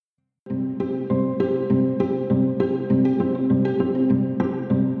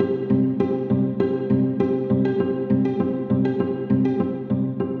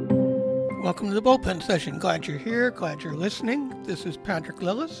Welcome to the Bullpen session. Glad you're here. Glad you're listening. This is Patrick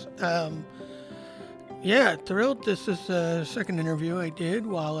Lillis. Thrilled. This is the second interview I did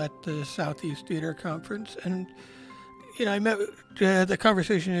while at the Southeast Theater Conference. And, I met, the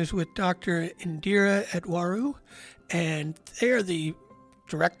conversation is with Dr. Indira Etwaroo, and they are the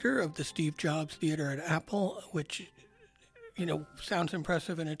director of the Steve Jobs Theater at Apple, which, sounds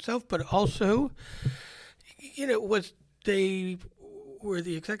impressive in itself, but also, they were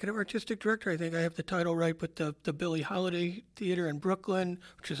the executive artistic director, I think I have the title right, but the Billie Holiday Theatre in Brooklyn,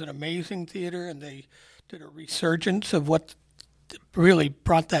 which is an amazing theater, and they did a resurgence of what really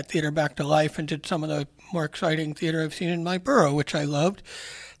brought that theater back to life and did some of the more exciting theater I've seen in my borough, which I loved.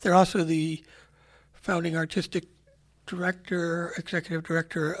 They're also the founding artistic director, executive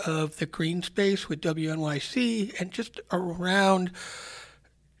director of the Greene space with WNYC, and just around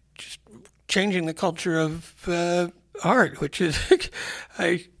just changing the culture of art, which is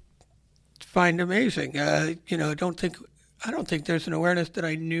I find amazing. I don't think there's an awareness that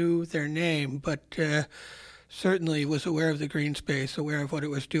I knew their name, but certainly was aware of the Greene space, aware of what it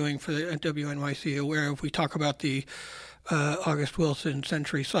was doing for the WNYC, aware of, we talk about the August Wilson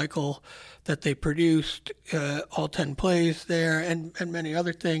Century Cycle that they produced, all 10 plays there, and many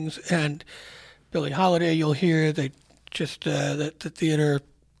other things. And Billie Holiday, you'll hear, they just the theater,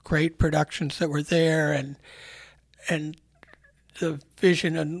 great productions that were there, and the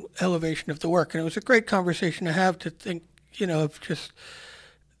vision and elevation of the work. And it was a great conversation to have, to think, of just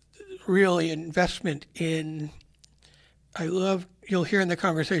really investment in, you'll hear in the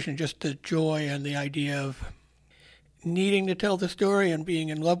conversation just the joy and the idea of needing to tell the story and being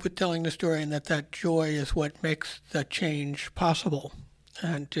in love with telling the story, and that joy is what makes the change possible.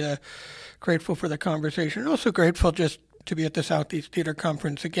 And grateful for the conversation. Also grateful just to be at the Southeast Theater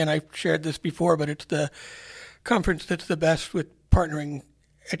Conference. Again, I've shared this before, but it's the conference that's the best with partnering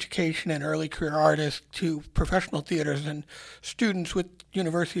education and early career artists to professional theaters and students with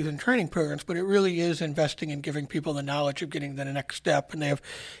universities and training programs, but it really is investing in giving people the knowledge of getting to the next step. And they have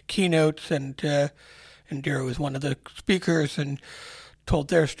keynotes, and Indira was one of the speakers and told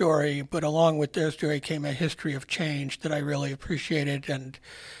their story, but along with their story came a history of change that I really appreciated, and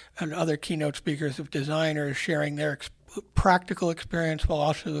other keynote speakers of designers sharing their practical experience while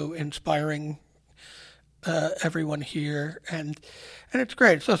also inspiring everyone here, and it's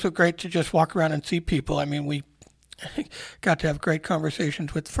great. It's also great to just walk around and see people. I mean, we got to have great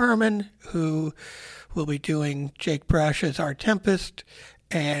conversations with Furman, who will be doing Jake Brash's Our Tempest,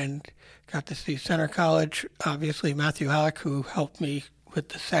 and got to see Center College, obviously Matthew Alec, who helped me with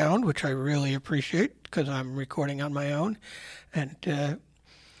the sound, which I really appreciate because I'm recording on my own, and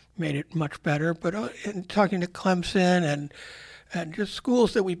made it much better. But and talking to Clemson and just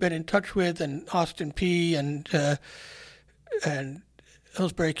schools that we've been in touch with, and Austin P and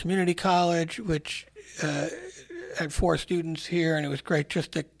Hillsbury Community College, which had 4 students here, and it was great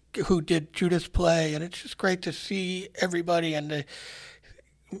just who did Judith's play, and it's just great to see everybody and to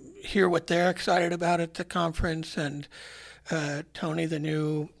hear what they're excited about at the conference. And Tony, the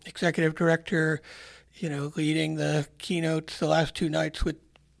new executive director, leading the keynotes the last 2 nights with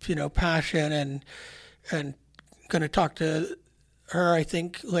passion, and going to talk to her, I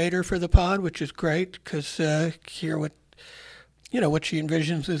think, later for the pod, which is great because hear what she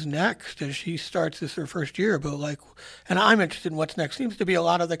envisions is next as she starts this her first year. But and I'm interested in what's next. Seems to be a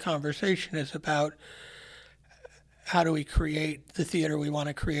lot of the conversation is about how do we create the theater we want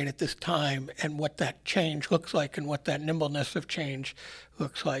to create at this time, and what that change looks like, and what that nimbleness of change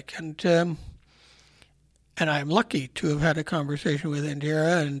looks like. And I am lucky to have had a conversation with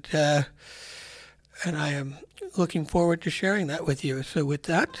Indira, and I am looking forward to sharing that with you. So with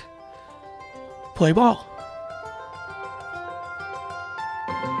that, play ball.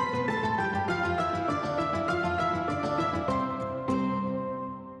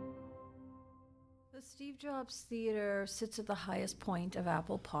 The Steve Jobs Theater sits at the highest point of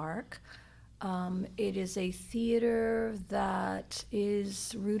Apple Park. It is a theater that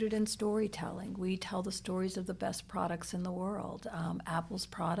is rooted in storytelling. We tell the stories of the best products in the world, Apple's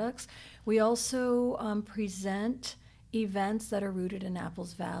products. We also present events that are rooted in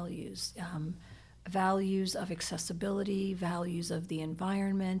Apple's values, values of accessibility, values of the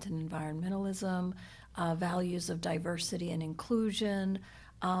environment and environmentalism, values of diversity and inclusion.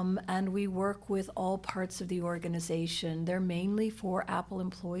 And we work with all parts of the organization. They're mainly for Apple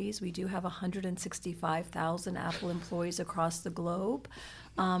employees. We do have 165,000 Apple employees across the globe.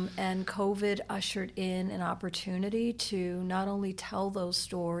 And COVID ushered in an opportunity to not only tell those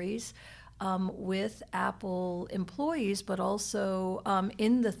stories, with Apple employees, but also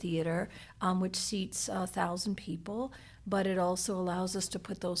in the theater, which seats 1,000 people. But it also allows us to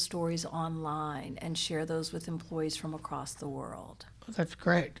put those stories online and share those with employees from across the world. That's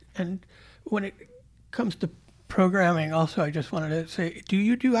great. And when it comes to programming, also, I just wanted to say, do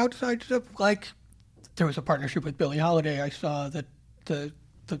you do outside stuff? Like, there was a partnership with Billie Holiday. I saw that the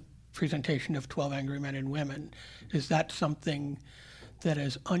presentation of 12 Angry Men and Women. Is that something that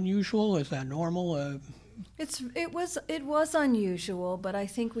is unusual? Is that normal? It was unusual, but I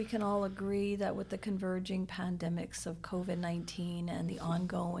think we can all agree that with the converging pandemics of COVID-19 and the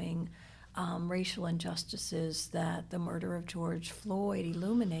ongoing racial injustices that the murder of George Floyd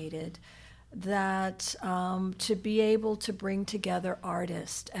illuminated, that to be able to bring together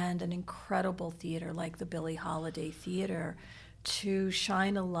artists and an incredible theater like the Billie Holiday Theatre to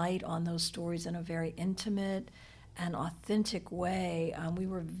shine a light on those stories in a very intimate and authentic way, we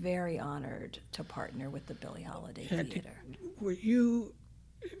were very honored to partner with the Billie Holiday Theatre.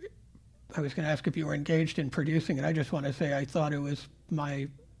 I was going to ask if you were engaged in producing it. I just want to say I thought it was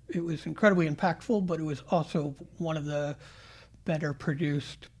incredibly impactful, but it was also one of the better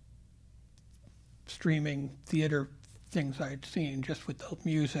produced streaming theater things I'd seen, just with the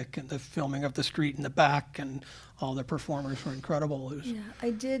music and the filming of the street in the back, and all the performers were incredible. Yeah,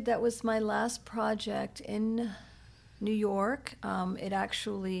 I did. That was my last project in New York. It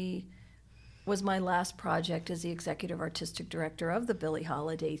actually was my last project as the executive artistic director of the Billie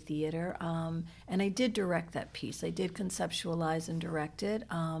Holiday Theatre, and I did direct that piece. I did conceptualize and direct it,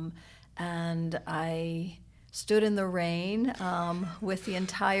 and I stood in the rain with the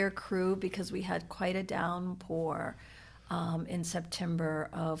entire crew because we had quite a downpour in September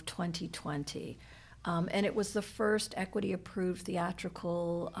of 2020. And it was the first equity-approved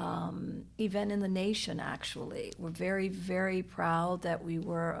theatrical event in the nation, actually. We're very, very proud that we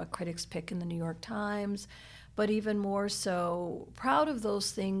were a critic's pick in the New York Times, but even more so proud of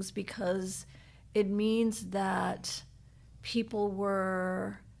those things because it means that people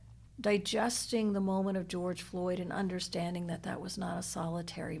were digesting the moment of George Floyd and understanding that that was not a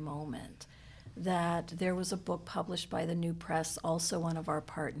solitary moment, that there was a book published by the New Press, also one of our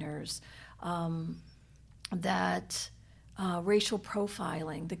partners, that racial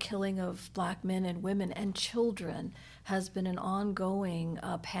profiling, the killing of Black men and women and children, has been an ongoing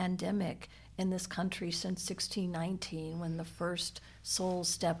pandemic in this country since 1619, when the first souls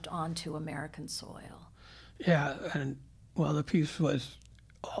stepped onto American soil. Yeah, and well, the piece was,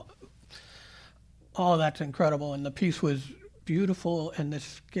 all of that's incredible, and the piece was beautiful, and the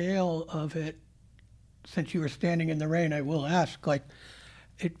scale of it, since you were standing in the rain, I will ask, like,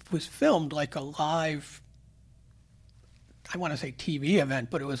 it was filmed like a live, I want to say TV event,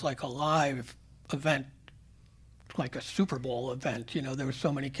 but it was like a live event, like a Super Bowl event. You know, there were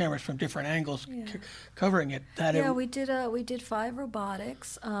so many cameras from different angles covering it. We did 5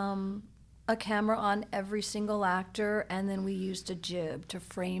 robotics, a camera on every single actor, and then we used a jib to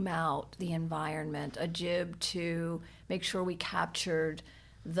frame out the environment, a jib to make sure we captured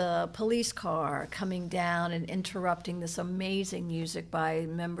the police car coming down and interrupting this amazing music by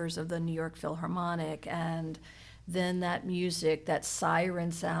members of the New York Philharmonic, and then that music, that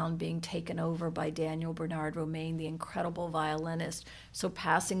siren sound being taken over by Daniel Bernard Romaine, the incredible violinist. So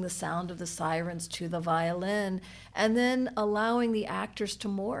passing the sound of the sirens to the violin, and then allowing the actors to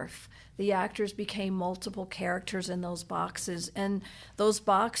morph. The actors became multiple characters in those boxes. And those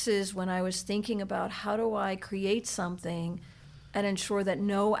boxes, when I was thinking about how do I create something and ensure that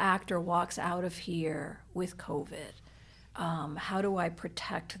no actor walks out of here with COVID, how do I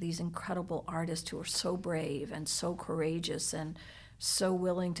protect these incredible artists who are so brave and so courageous and so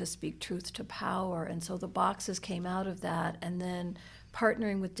willing to speak truth to power? And so the boxes came out of that, and then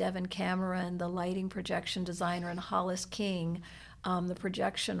partnering with Devin Cameron, the lighting projection designer, and Hollis King, the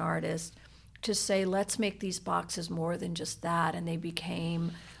projection artist, to say, let's make these boxes more than just that. And they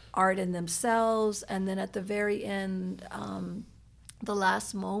became art in themselves. And then at the very end, the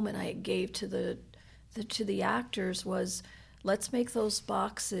last moment I gave to the actors was, let's make those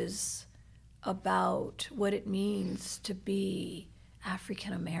boxes about what it means to be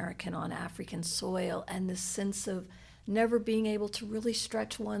African American on African soil, and this sense of never being able to really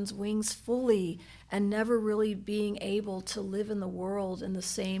stretch one's wings fully, and never really being able to live in the world in the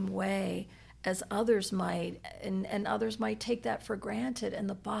same way as others might, and others might take that for granted, and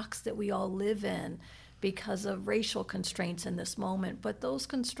the box that we all live in because of racial constraints in this moment. But those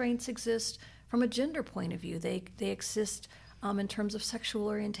constraints exist from a gender point of view. They exist in terms of sexual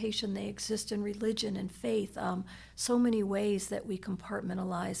orientation. They exist in religion and faith. So many ways that we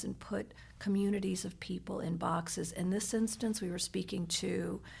compartmentalize and put communities of people in boxes. In this instance, we were speaking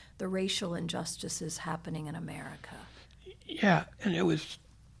to the racial injustices happening in America. Yeah, and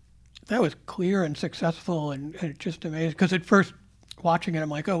that was clear and successful and just amazing. Because at first, watching it, I'm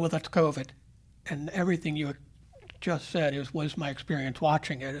like, oh, well, that's COVID. And everything you just said was my experience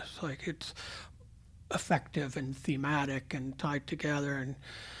watching it. It's like it's effective and thematic and tied together. And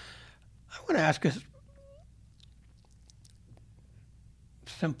I want to ask a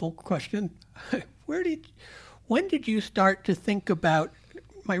simple question. When did you start to think about,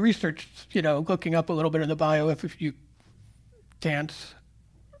 my research, looking up a little bit in the bio, if you dancer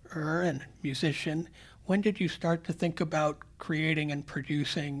and musician, when did you start to think about creating and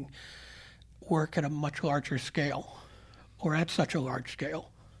producing work at a much larger scale, or at such a large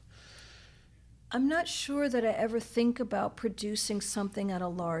scale? I'm not sure that I ever think about producing something at a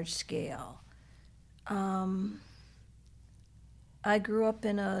large scale. I grew up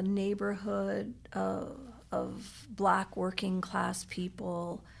in a neighborhood of Black working class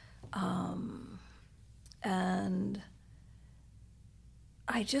people, and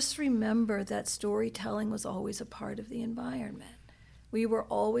I just remember that storytelling was always a part of the environment. We were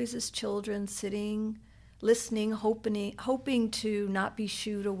always, as children, sitting, listening, hoping to not be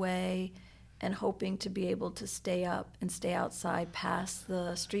shooed away, and hoping to be able to stay up and stay outside past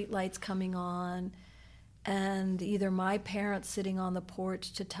the streetlights coming on, and either my parents sitting on the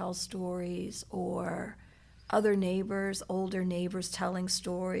porch to tell stories, or other neighbors, older neighbors telling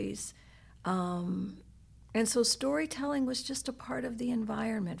stories. And so storytelling was just a part of the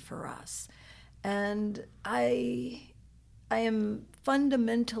environment for us. And I am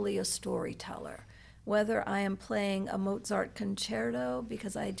fundamentally a storyteller. Whether I am playing a Mozart concerto,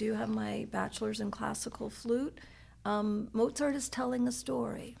 because I do have my bachelor's in classical flute, Mozart is telling a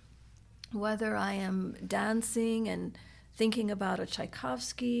story. Whether I am dancing and thinking about a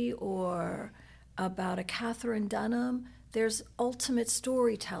Tchaikovsky or about a Catherine Dunham, there's ultimate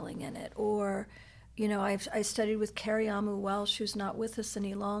storytelling in it. Or, I studied with Carrie Amu Welsh, who's not with us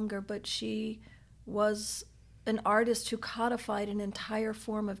any longer, but she was an artist who codified an entire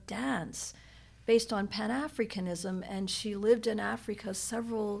form of dance based on Pan-Africanism, and she lived in Africa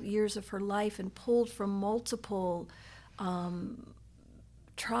several years of her life and pulled from multiple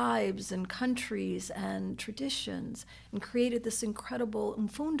tribes and countries and traditions and created this incredible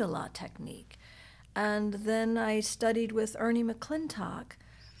Mfundala technique. And then I studied with Ernie McClintock,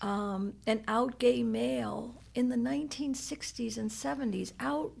 an out gay male in the 1960s and 70s,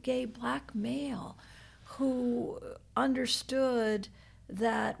 out gay Black male who understood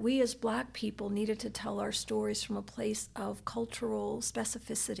that we as Black people needed to tell our stories from a place of cultural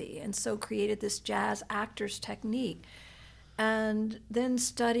specificity, and so created this jazz actors technique. And then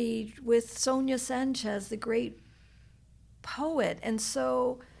studied with Sonia Sanchez, the great poet. And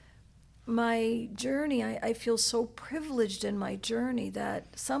so my journey, I feel so privileged in my journey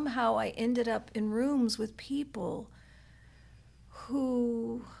that somehow I ended up in rooms with people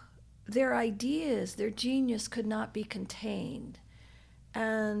who their ideas, their genius could not be contained.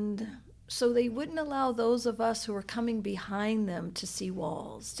 And so they wouldn't allow those of us who were coming behind them to see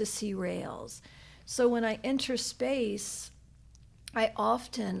walls, to see rails. So when I enter space, I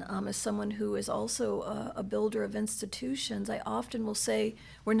often, as someone who is also a builder of institutions, I often will say,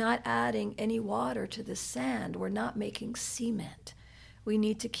 we're not adding any water to the sand. We're not making cement. We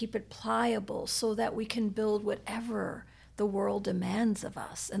need to keep it pliable so that we can build whatever the world demands of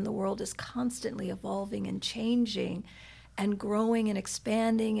us. And the world is constantly evolving and changing and growing and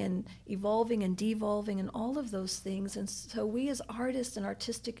expanding and evolving and devolving and all of those things. And so we as artists and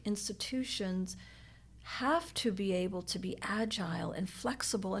artistic institutions have to be able to be agile and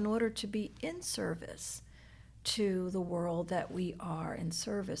flexible in order to be in service to the world that we are in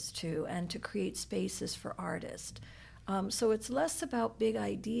service to, and to create spaces for artists. So it's less about big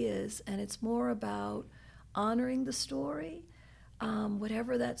ideas, and it's more about honoring the story,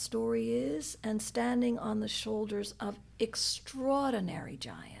 whatever that story is, and standing on the shoulders of extraordinary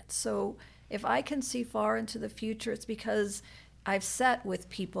giants. So if I can see far into the future, it's because I've sat with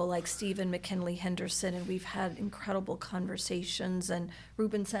people like Stephen McKinley Henderson, and we've had incredible conversations, and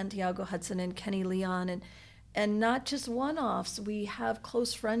Ruben Santiago-Hudson and Kenny Leon, and not just one-offs. We have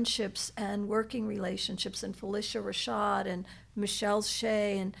close friendships and working relationships, and Phylicia Rashad and Michelle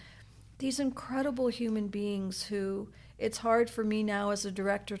Shea, and these incredible human beings who it's hard for me now as a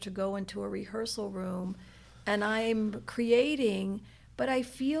director to go into a rehearsal room and I'm creating, but I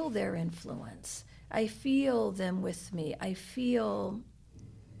feel their influence. I feel them with me. I feel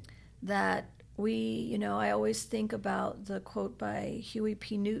that I always think about the quote by Huey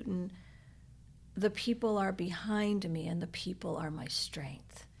P. Newton, the people are behind me and the people are my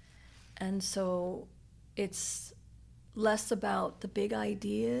strength. And so it's less about the big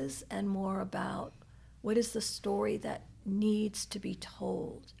ideas and more about what is the story that needs to be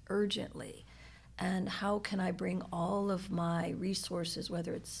told urgently, and how can I bring all of my resources,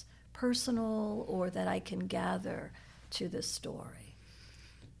 whether it's personal or that I can gather, to this story.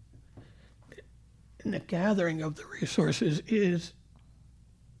 And the gathering of the resources is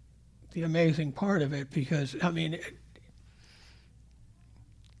the amazing part of it, because, I mean,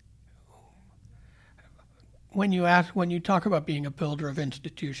 when you talk about being a builder of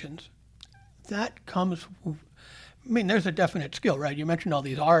institutions, that comes, I mean, there's a definite skill, right? You mentioned all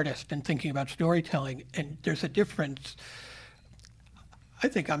these artists and thinking about storytelling, and there's a difference. I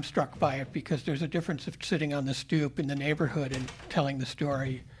think I'm struck by it because there's a difference of sitting on the stoop in the neighborhood and telling the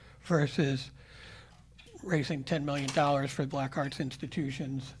story versus raising $10 million for Black arts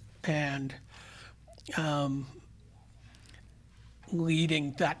institutions and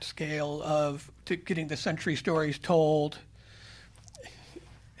leading that scale of getting the century stories told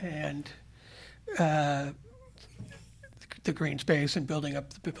and the green space and building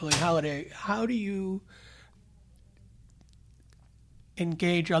up the Billie Holiday. How do you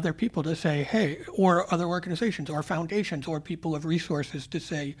engage other people to say, hey, or other organizations or foundations or people of resources to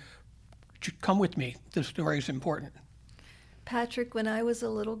say, come with me, the story is important? Patrick, when I was a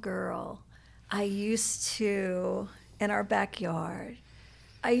little girl, I used to, in our backyard,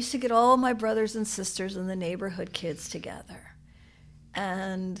 I used to get all my brothers and sisters and the neighborhood kids together.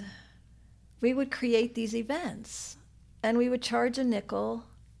 And we would create these events. And we would charge a nickel,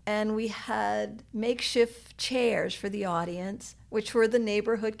 and we had makeshift chairs for the audience, which were the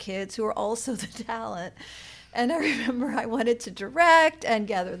neighborhood kids who were also the talent. And I remember I wanted to direct and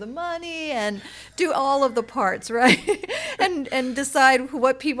gather the money and do all of the parts, right? and decide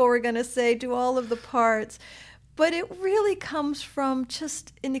what people were going to say, do all of the parts. But it really comes from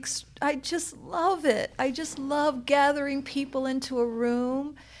I just love it. I just love gathering people into a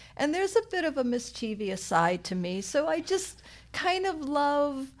room. And there's a bit of a mischievous side to me. So I just kind of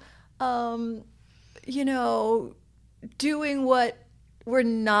love, doing what we're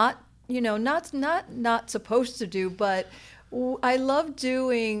not supposed to do, but I love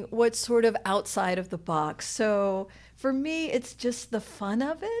doing what's sort of outside of the box. So for me, it's just the fun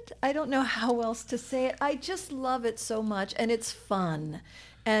of it. I don't know how else to say it. I just love it so much, and it's fun,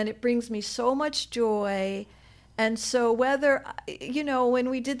 and it brings me so much joy. And so whether, when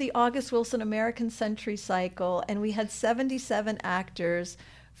we did the August Wilson American Century Cycle, and we had 77 actors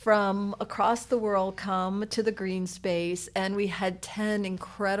from across the world come to the green space, and we had 10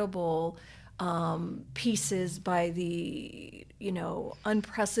 incredible pieces by the,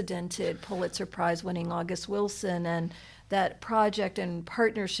 unprecedented Pulitzer Prize winning August Wilson, and that project in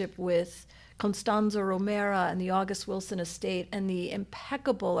partnership with Constanza Romera and the August Wilson Estate and the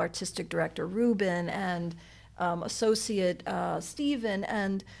impeccable artistic director Ruben and associate Stephen,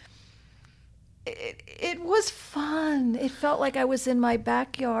 and it was fun. It felt like I was in my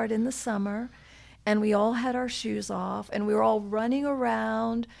backyard in the summer, and we all had our shoes off, and we were all running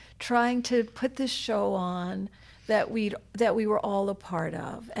around trying to put this show on that we were all a part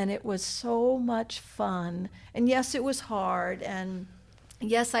of, and it was so much fun. And yes, it was hard, and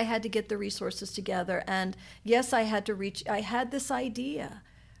yes, I had to get the resources together, and yes, I had this idea.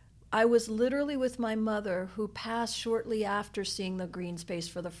 I was literally with my mother, who passed shortly after seeing the green space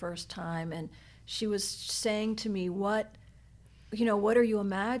for the first time, and she was saying to me, what are you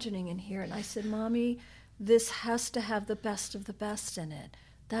imagining in here? And I said, Mommy, this has to have the best of the best in it.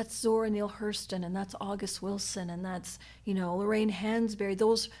 That's Zora Neale Hurston, and that's August Wilson, and that's, Lorraine Hansberry,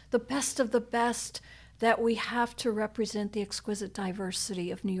 the best of the best, that we have to represent the exquisite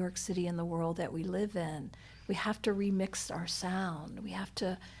diversity of New York City and the world that we live in. We have to remix our sound. We have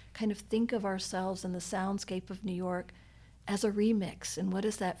to kind of think of ourselves in the soundscape of New York as a remix, and what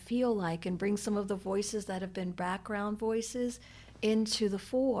does that feel like, and bring some of the voices that have been background voices into the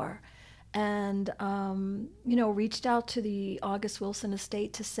fore. And reached out to the August Wilson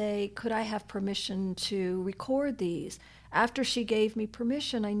Estate to say, could I have permission to record these? After she gave me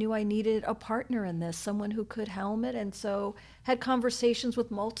permission, I knew I needed a partner in this, someone who could helm it, and so had conversations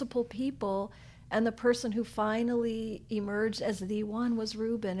with multiple people. And the person who finally emerged as the one was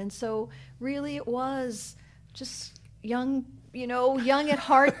Ruben. And so really it was just young at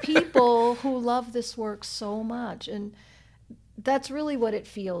heart people who love this work so much. And that's really what it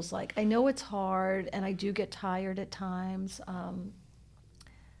feels like. I know it's hard, and I do get tired at times.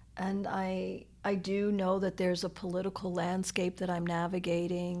 And I do know that there's a political landscape that I'm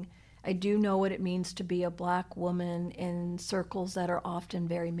navigating. I do know what it means to be a Black woman in circles that are often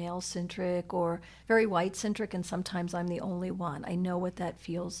very male-centric or very white-centric, and sometimes I'm the only one. I know what that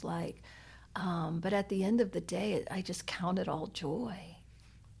feels like. But at the end of the day, I just count it all joy.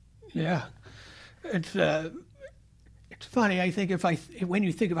 Yeah, it's funny. I think when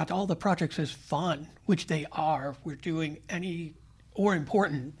you think about all the projects as fun, which they are, we're doing or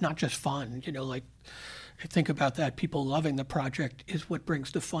important, not just fun. Like I think about that. People loving the project is what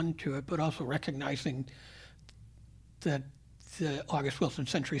brings the fun to it, but also recognizing that the August Wilson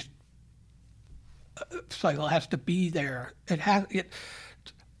Century cycle has to be there.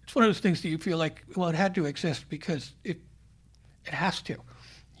 It's one of those things that you feel like, well, it had to exist because it has to,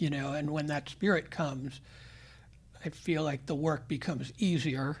 and when that spirit comes, I feel like the work becomes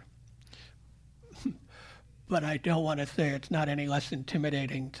easier, but I don't want to say it's not any less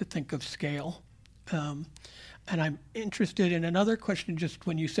intimidating to think of scale. And I'm interested in another question, just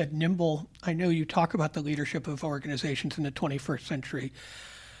when you said nimble, I know you talk about the leadership of organizations in the 21st century,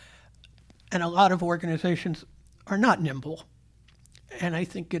 and a lot of organizations are not nimble. And I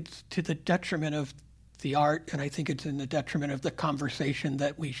think it's to the detriment of the art, and I think it's in the detriment of the conversation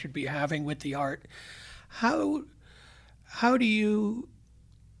that we should be having with the art. How do you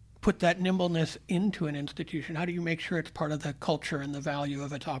put that nimbleness into an institution? How do you make sure it's part of the culture and the value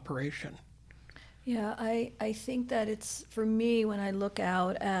of its operation? Yeah, I think that it's, for me, when I look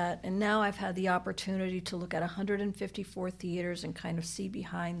out at, and now I've had the opportunity to look at 154 theaters and kind of see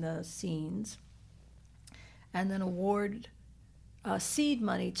behind the scenes, and then award seed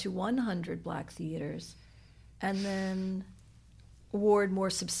money to 100 Black theaters, and then award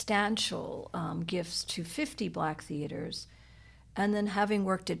more substantial gifts to 50 Black theaters. And then having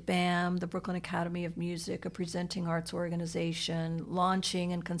worked at BAM, the Brooklyn Academy of Music, a presenting arts organization,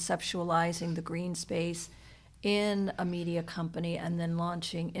 launching and conceptualizing the Greene space in a media company, and then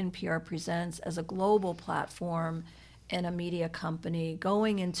launching NPR Presents as a global platform in a media company,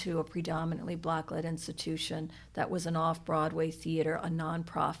 going into a predominantly Black-led institution that was an off-Broadway theater, a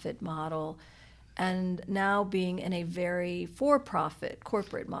nonprofit model, and now being in a very for-profit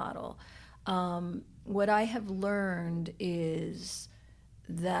corporate model. What I have learned is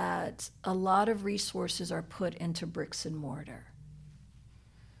that a lot of resources are put into bricks and mortar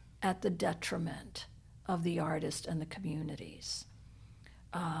at the detriment of the artist and the communities.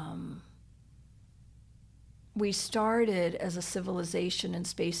 We started as a civilization in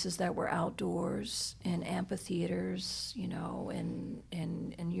spaces that were outdoors, in amphitheaters, in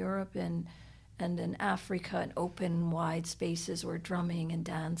Europe and in Africa, and open, wide spaces where drumming and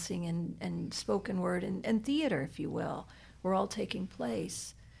dancing and spoken word and theater, if you will, were all taking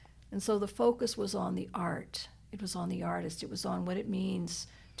place. And so the focus was on the art. It was on the artist. It was on what it means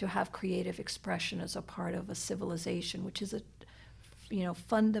to have creative expression as a part of a civilization, which is a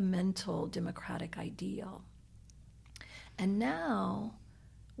fundamental democratic ideal. And now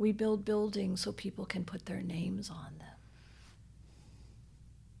we build buildings so people can put their names on them.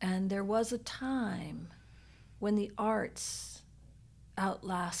 And there was a time when the arts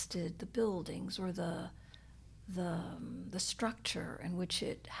outlasted the buildings or the structure in which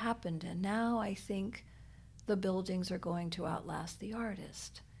it happened. And now I think the buildings are going to outlast the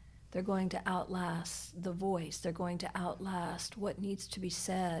artist. They're going to outlast the voice. They're going to outlast what needs to be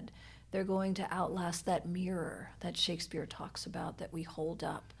said. They're going to outlast that mirror that Shakespeare talks about, that we hold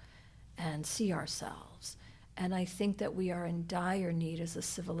up and see ourselves. And I think that we are in dire need as a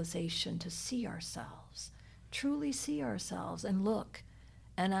civilization to see ourselves, truly see ourselves, and look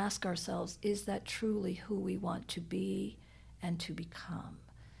and ask ourselves, is that truly who we want to be and to become?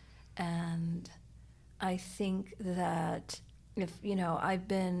 And I think that I've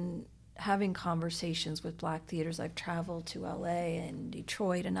been having conversations with Black theaters. I've traveled to LA and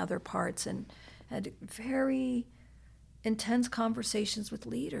Detroit and other parts and had very intense conversations with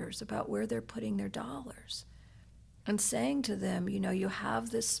leaders about where they're putting their dollars. And saying to them, you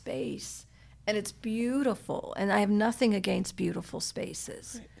have this space, and it's beautiful, and I have nothing against beautiful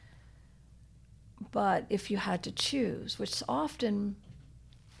spaces. Right. But if you had to choose, which often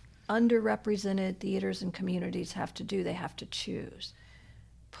underrepresented theaters and communities have to do, they have to choose.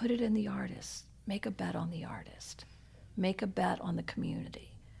 Put it in the artist. Make a bet on the artist. Make a bet on the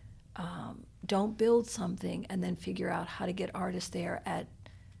community. Don't build something and then figure out how to get artists there at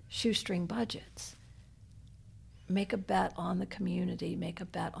shoestring budgets. Make a bet on the community, make a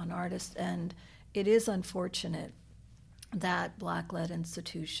bet on artists. And it is unfortunate that Black-led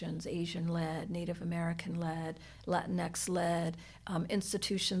institutions, Asian-led, Native American-led, Latinx-led,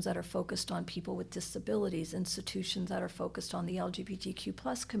 institutions that are focused on people with disabilities, institutions that are focused on the LGBTQ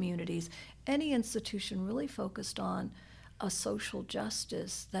plus communities, any institution really focused on a social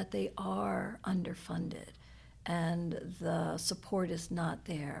justice, that they are underfunded and the support is not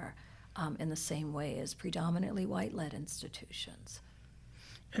there in the same way as predominantly white-led institutions.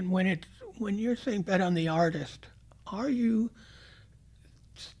 And when you're saying bet on the artist, are you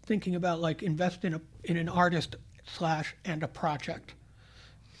thinking about like invest in an artist / and a project?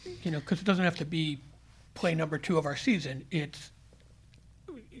 Because it doesn't have to be play number 2 of our season. It's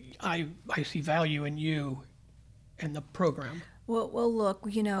I see value in you and the program. Well, look,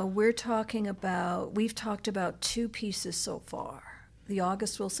 we've talked about 2 pieces so far. The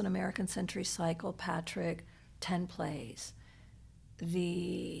August Wilson American Century Cycle, Patrick, 10 plays.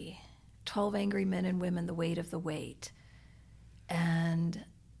 The 12 Angry Men and Women, The Weight of the Weight. And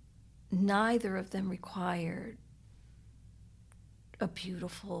neither of them required a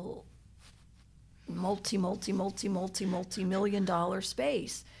beautiful multi-million dollar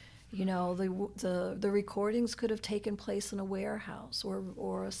space. The recordings could have taken place in a warehouse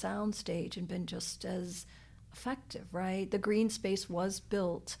or a sound stage and been just as effective, right? The Greene space was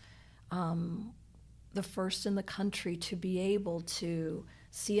built, the first in the country to be able to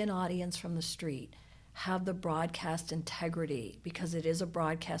see an audience from the street, have the broadcast integrity, because it is a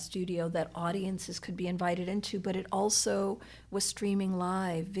broadcast studio that audiences could be invited into, but it also was streaming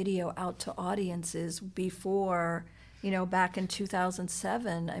live video out to audiences before, back in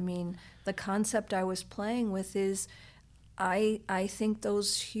 2007. I mean, the concept I was playing with is I think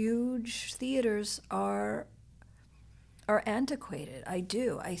those huge theaters are antiquated. I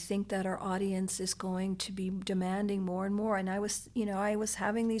do. I think that our audience is going to be demanding more and more. And I was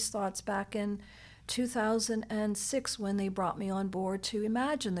having these thoughts back in 2006 when they brought me on board to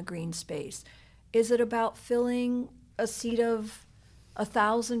imagine the Greene space. Is it about filling a seat of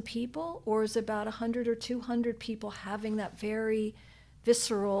 1,000 people, or is it about 100 or 200 people having that very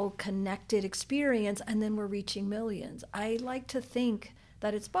visceral, connected experience, and then we're reaching millions? I like to think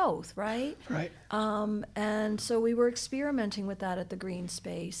that it's both, right? Right. And so we were experimenting with that at the Greene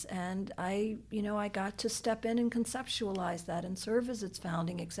space, and I got to step in and conceptualize that and serve as its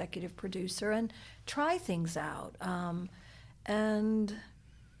founding executive producer and try things out. And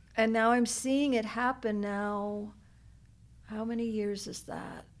now I'm seeing it happen now. How many years is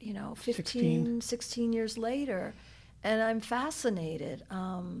that? 16 years later, and I'm fascinated.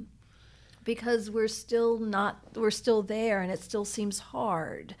 Because we're still there, and it still seems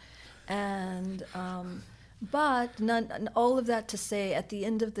hard, and but all of that to say, at the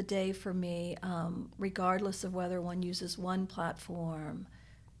end of the day, for me, regardless of whether one uses one platform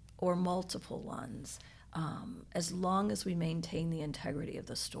or multiple ones, as long as we maintain the integrity of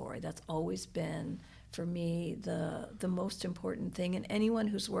the story, that's always been for me the most important thing. And anyone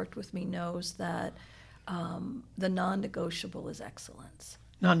who's worked with me knows that the non-negotiable is excellence.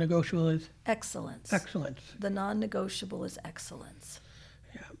 Non-negotiable is? Excellence. Excellence. The non-negotiable is excellence.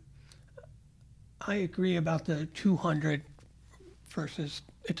 Yeah. I agree about the 200 versus,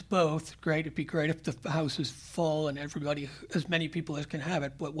 it's both. Great. It'd be great if the house is full and everybody, as many people as can have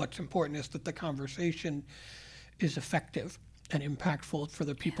it, but what's important is that the conversation is effective and impactful for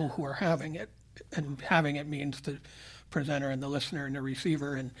the people who are having it. And having it means the presenter and the listener and the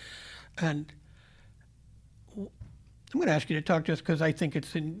receiver. And I'm going to ask you to talk just because I think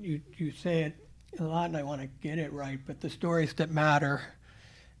it's in, you say it a lot and I want to get it right, but the stories that matter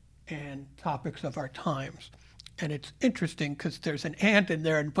and topics of our times. And it's interesting because there's an and in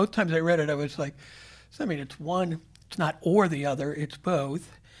there, and both times I read it, I was like, it's one, it's not or the other, it's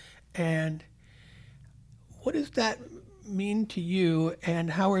both. And what does that mean to you, and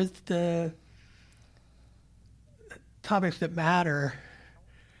how are the topics that matter?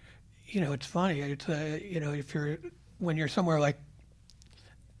 It's funny, it's when you're somewhere like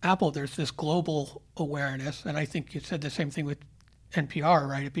Apple, there's this global awareness, and I think you said the same thing with NPR,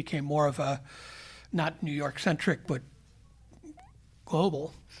 right? It became more of a, not New York-centric, but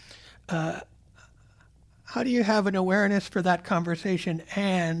global. How do you have an awareness for that conversation,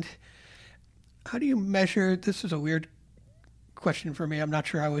 and how do you measure, this is a weird question for me, I'm not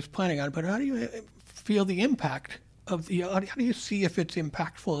sure I was planning on it, but how do you feel the impact of the audience? How do you see if it's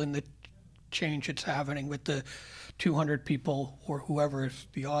impactful in the change it's happening with the 200 people or whoever is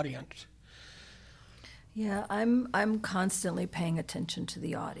the audience? Yeah, I'm constantly paying attention to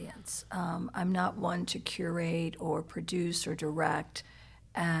the audience. I'm not one to curate or produce or direct,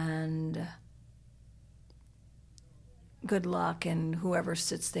 and good luck, and whoever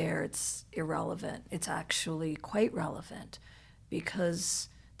sits there, it's irrelevant. It's actually quite relevant because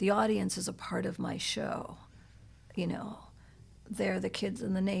the audience is a part of my show. They're the kids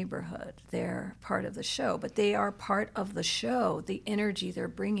in the neighborhood. They're part of the show, but they are part of the show. The energy they're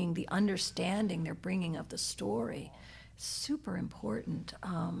bringing, the understanding they're bringing of the story, super important.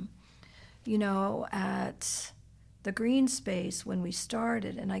 At the Greene space when we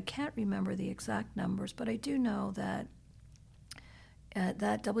started, and I can't remember the exact numbers, but I do know that at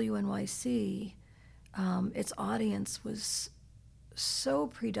that WNYC, its audience was so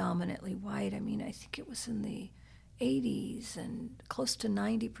predominantly white. I mean, I think it was in the 80s and close to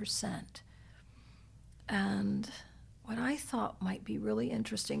 90%. And what I thought might be really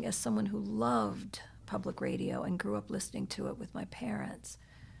interesting as someone who loved public radio and grew up listening to it with my parents,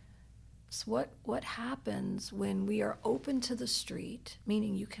 is what happens when we are open to the street,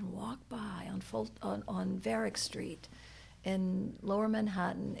 meaning you can walk by on Varick Street in Lower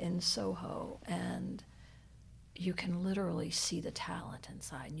Manhattan in Soho, and you can literally see the talent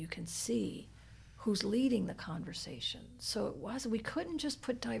inside, and you can see who's leading the conversation. So we couldn't just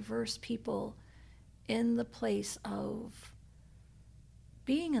put diverse people in the place of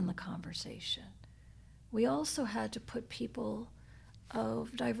being in the conversation. We also had to put people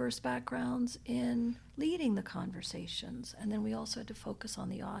of diverse backgrounds in leading the conversations, and then we also had to focus on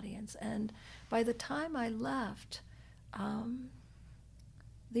the audience. And by the time I left,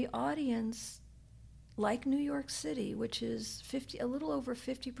 the audience, like New York City, which is a little over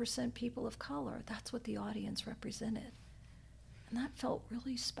 50% people of color, that's what the audience represented. And that felt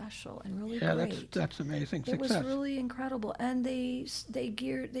really special and really great. Yeah, that's amazing success. It was really incredible. And they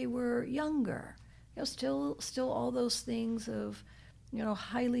were younger. Still all those things of,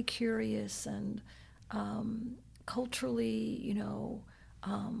 highly curious and culturally,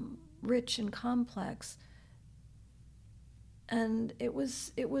 rich and complex. And it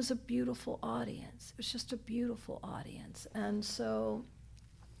was a beautiful audience. It was just a beautiful audience. And so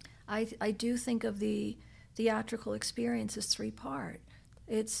I do think of the theatrical experience as three-part.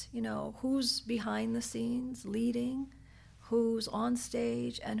 It's, who's behind the scenes leading, who's on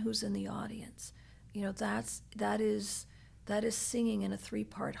stage, and who's in the audience. That is singing in a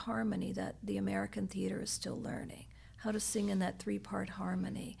three-part harmony that the American theater is still learning, how to sing in that three-part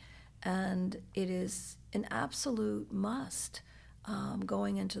harmony. And it is an absolute must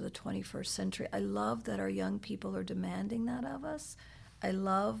going into the 21st century. I love that our young people are demanding that of us. I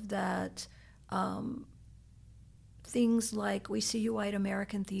love that things like We See You White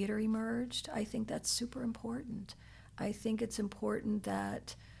American Theater emerged. I think that's super important. I think it's important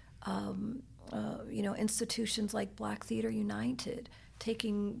that institutions like Black Theater United,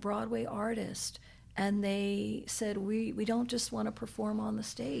 taking Broadway artists, and they said, we don't just want to perform on the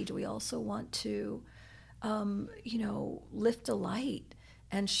stage, we also want to, lift a light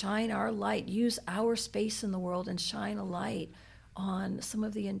and shine our light, use our space in the world and shine a light on some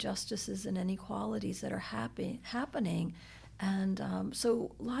of the injustices and inequalities that are happening. And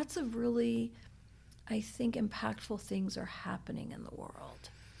so lots of really, I think, impactful things are happening in the world.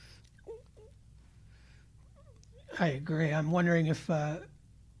 I agree. I'm wondering if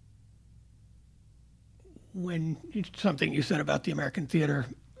when something you said about the American theater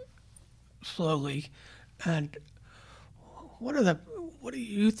slowly, and what do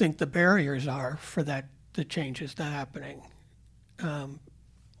you think the barriers are for the changes that are happening?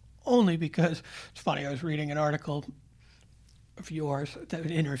 Only because it's funny, I was reading an article of yours, an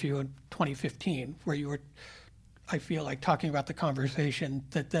interview in 2015, where you were, I feel like, talking about the conversation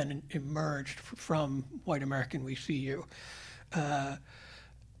that then emerged from White American We See You.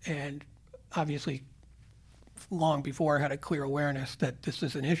 And obviously, long before I had a clear awareness that this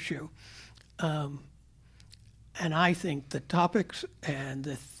is an issue. And I think the topics and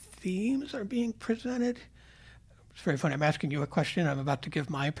the themes are being presented. It's very funny. I'm asking you a question. I'm about to give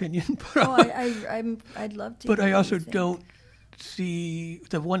my opinion. But I'd love to. But I also don't see,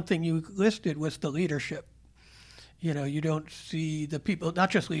 the one thing you listed was the leadership. You don't see the people,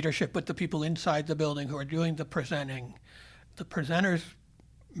 not just leadership, but the people inside the building who are doing the presenting. The presenters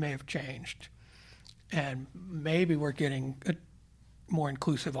may have changed, and maybe we're getting a more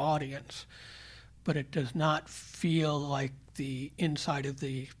inclusive audience, but it does not feel like the inside of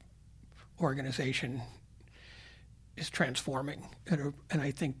the organization is transforming. And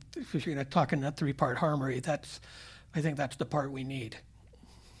I think if you're going to talk in that three-part harmony, I think that's the part we need.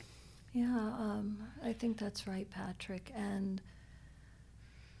 Yeah, I think that's right, Patrick. And,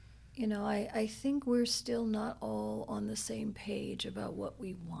 I think we're still not all on the same page about what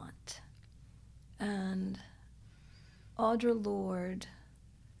we want. And Audre Lorde,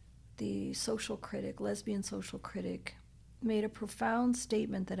 the social critic, lesbian social critic, made a profound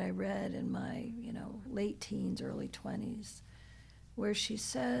statement that I read in my, late teens, early 20s, where she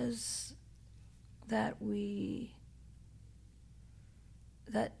says that we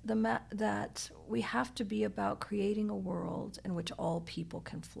have to be about creating a world in which all people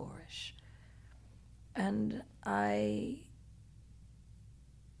can flourish. And I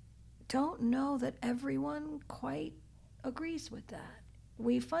don't know that everyone quite agrees with that.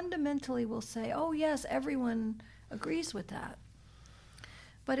 We fundamentally will say, oh yes, everyone agrees with that.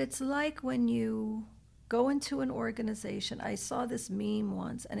 But it's like when you go into an organization. I saw this meme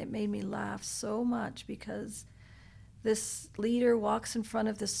once, and it made me laugh so much because this leader walks in front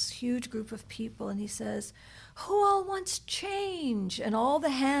of this huge group of people, and he says, "Who all wants change?" And all the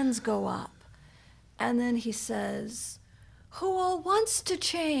hands go up. And then he says, "Who all wants to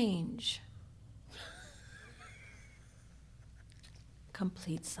change?"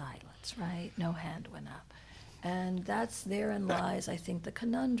 Complete silence, right? No hand went up. And therein lies, I think, the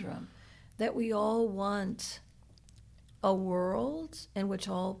conundrum, that we all want a world in which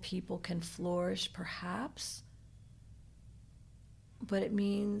all people can flourish, perhaps, but it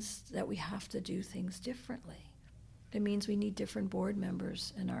means that we have to do things differently. It means we need different board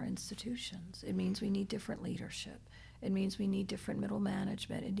members in our institutions. It means we need different leadership. It means we need different middle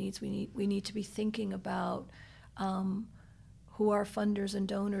management. We need to be thinking about who our funders and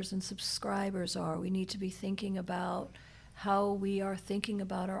donors and subscribers are. We need to be thinking about how we are thinking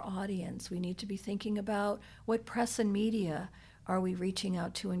about our audience. We need to be thinking about what press and media are we reaching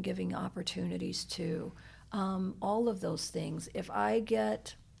out to and giving opportunities to. All of those things. If I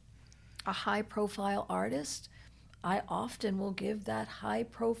get a high-profile artist, I often will give that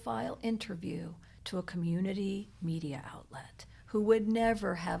high-profile interview to a community media outlet who would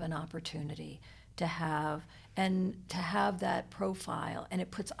never have an opportunity to have that profile, and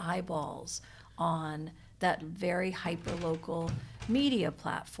it puts eyeballs on that very hyper-local media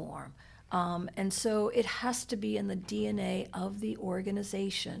platform. And so it has to be in the DNA of the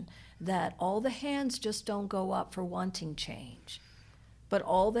organization that all the hands just don't go up for wanting change, but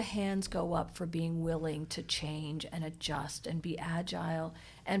all the hands go up for being willing to change and adjust and be agile.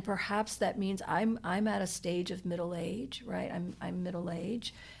 And perhaps that means I'm at a stage of middle age, right? I'm middle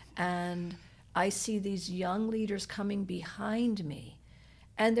age, and I see these young leaders coming behind me,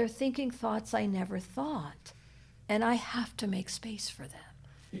 and they're thinking thoughts I never thought, and I have to make space for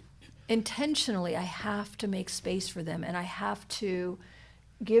them. Intentionally, I have to make space for them, and I have to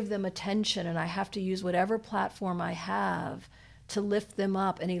give them attention, and I have to use whatever platform I have to lift them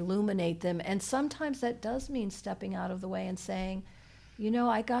up and illuminate them. And sometimes that does mean stepping out of the way and saying,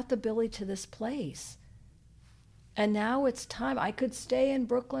 I got the Billie to this place, and now it's time. I could stay in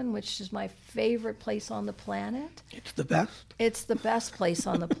Brooklyn, which is my favorite place on the planet. It's the best. It's the best place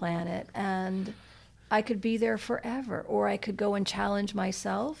on the planet, and I could be there forever. Or I could go and challenge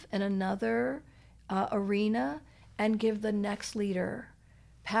myself in another arena and give the next leader,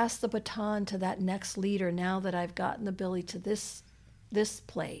 pass the baton to that next leader now that I've gotten the Billie to this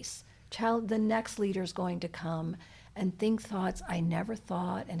place. The next leader is going to come and think thoughts I never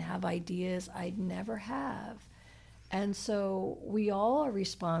thought and have ideas I'd never have. And so we all are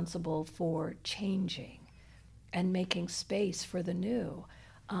responsible for changing and making space for the new.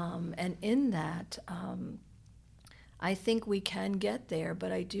 And in that, I think we can get there,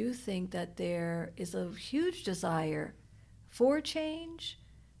 but I do think that there is a huge desire for change,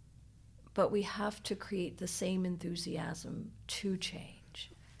 but we have to create the same enthusiasm to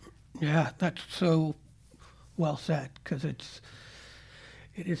change. Yeah, that's so well said, because it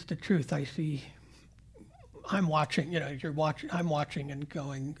is the truth. I'm watching, you're watching, I'm watching and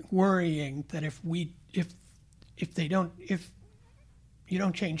worrying that if you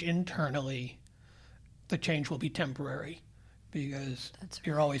don't change internally, the change will be temporary, because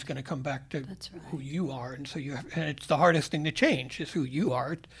you're always going to come back to who you are. And so and it's the hardest thing to change is who you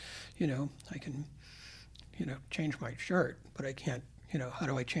are. I can, change my shirt, but I can't, how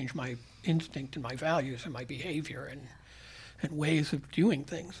do I change my instinct and my values and my behavior and ways of doing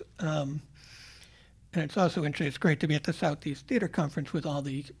things? And it's also interesting, it's great to be at the Southeast Theater Conference with all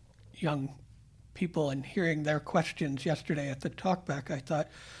the young people and hearing their questions yesterday at the talkback. I thought,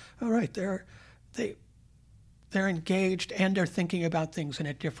 all right, they're engaged and they're thinking about things in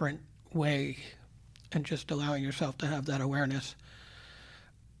a different way, and just allowing yourself to have that awareness.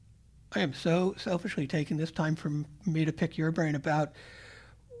 I am so selfishly taking this time for me to pick your brain about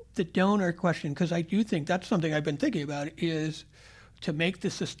the donor question, because I do think that's something I've been thinking about, is to make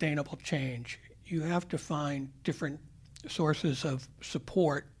this sustainable change, you have to find different sources of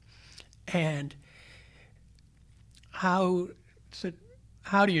support. And how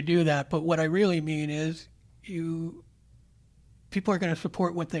do you do that? But what I really mean is people are going to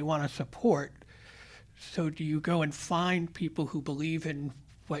support what they want to support. So do you go and find people who believe in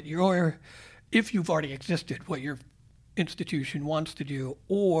if you've already existed, what your institution wants to do,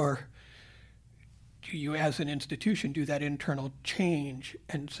 or do you as an institution do that internal change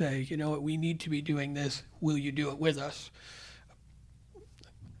and say, we need to be doing this, will you do it with us?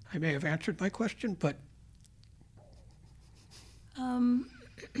 I may have answered my question, but...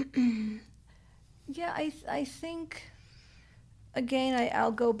 Yeah, I think again,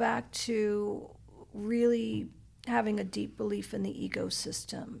 I'll go back to really having a deep belief in the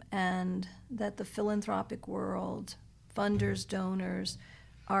ecosystem, and that the philanthropic world, funders, donors,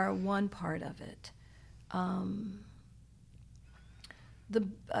 are one part of it.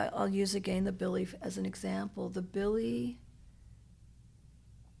 I'll use again the Billie as an example. The Billie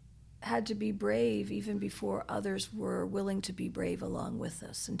had to be brave even before others were willing to be brave along with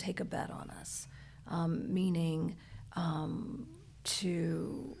us and take a bet on us, meaning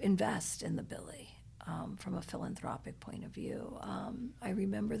to invest in the Billie from a philanthropic point of view. I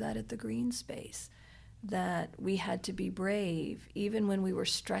remember that at the Greene space, that we had to be brave even when we were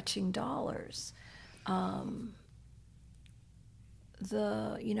stretching dollars.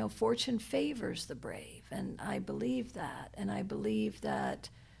 Fortune favors the brave, and I believe that. And I believe that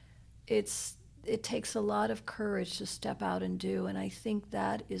it takes a lot of courage to step out and do, and I think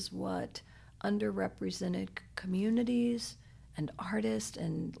that is what underrepresented communities and artists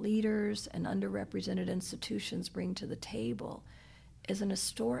and leaders and underrepresented institutions bring to the table, is an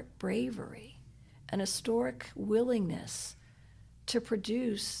historic bravery, an historic willingness to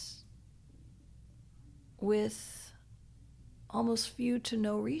produce with almost few to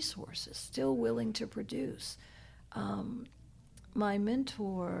no resources, still willing to produce. My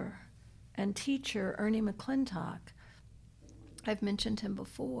mentor and teacher, Ernie McClintock, I've mentioned him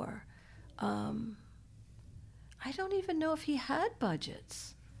before. I don't even know if he had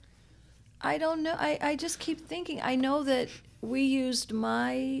budgets. I don't know. I just keep thinking. I know that we used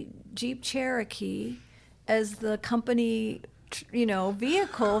my Jeep Cherokee as the company,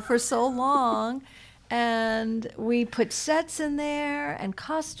 vehicle for so long. And we put sets in there and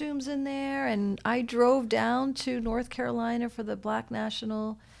costumes in there. And I drove down to North Carolina for the Black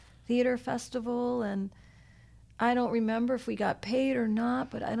National Theater Festival. And I don't remember if we got paid or not,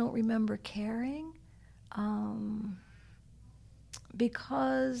 but I don't remember caring.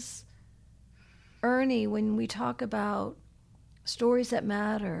 Because Ernie, when we talk about stories that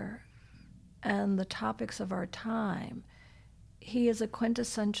matter and the topics of our time, he is a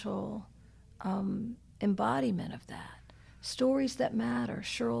quintessential embodiment of that. Stories that matter,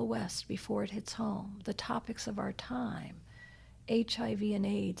 Cheryl West, Before It Hits Home, the topics of our time, HIV and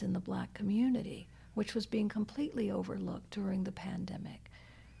AIDS in the Black community, which was being completely overlooked during the pandemic.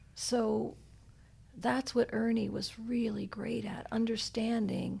 So that's what Ernie was really great at,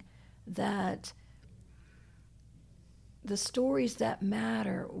 understanding that the stories that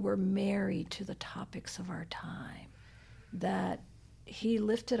matter were married to the topics of our time, that he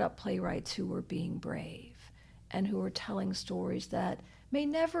lifted up playwrights who were being brave and who were telling stories that may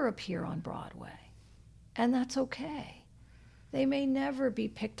never appear on Broadway, and that's okay. They may never be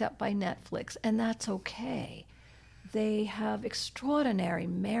picked up by Netflix, and that's okay. They have extraordinary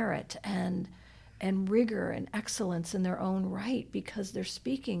merit and rigor and excellence in their own right, because they're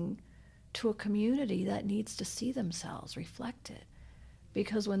speaking to a community that needs to see themselves reflected.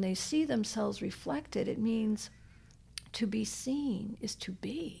 Because when they see themselves reflected, it means to be seen is to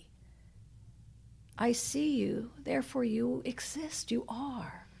be. I see you, therefore you exist, you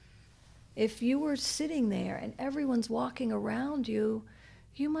are. If you were sitting there and everyone's walking around you,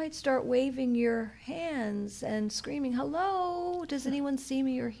 you might start waving your hands and screaming, "Hello, does anyone see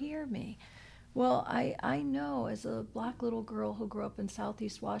me or hear me?" Well, I know as a Black little girl who grew up in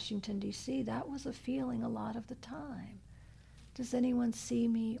Southeast Washington, D.C., that was a feeling a lot of the time. Does anyone see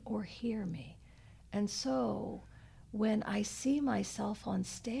me or hear me? And so when I see myself on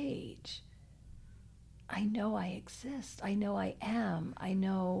stage, I know I exist. I know I am. I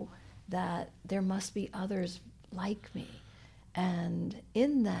know that there must be others like me. And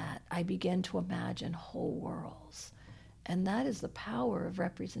in that, I begin to imagine whole worlds. And that is the power of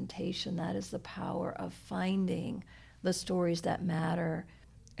representation. That is the power of finding the stories that matter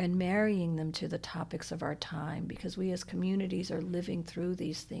and marrying them to the topics of our time, because we as communities are living through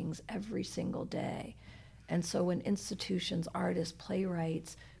these things every single day. And so when institutions, artists,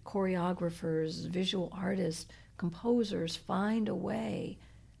 playwrights, choreographers, visual artists, composers find a way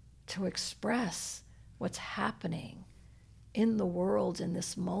to express what's happening in the world in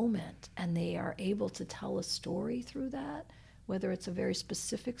this moment, and they are able to tell a story through that, whether it's a very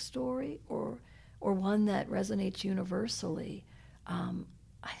specific story or one that resonates universally,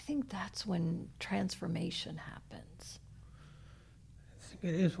 I think that's when transformation happens. I think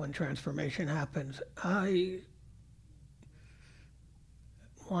it is when transformation happens.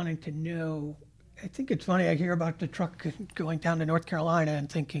 Wanting to know, I think it's funny, I hear about the truck going down to North Carolina and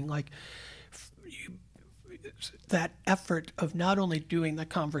thinking that effort of not only doing the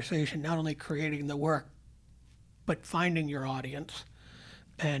conversation, not only creating the work, but finding your audience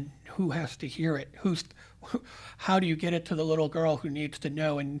and who has to hear it? How do you get it to the little girl who needs to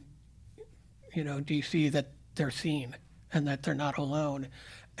know in, D.C. that they're seen and that they're not alone?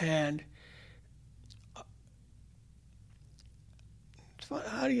 And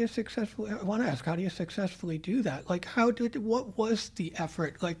how do you successfully, I want to ask, how do you successfully do that? Like, what was the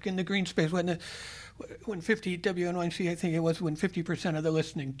effort? Like in the Greene space, when WNYC, I think it was when 50% of the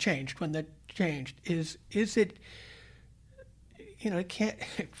listening changed, when that changed, is it, it can't,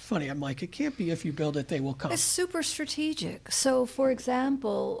 it's funny, I'm like, it can't be if you build it, they will come. It's super strategic. So, for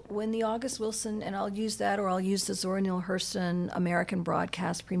example, when the August Wilson, and I'll use that, or I'll use the Zora Neale Hurston American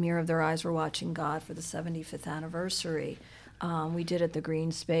broadcast premiere of Their Eyes Were Watching God for the 75th anniversary, we did at the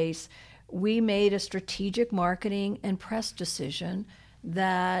Greene space. We made a strategic marketing and press decision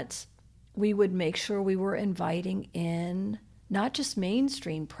that we would make sure we were inviting in not just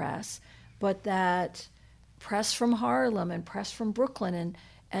mainstream press, but that press from Harlem and press from Brooklyn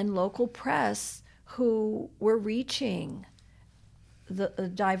and local press who were reaching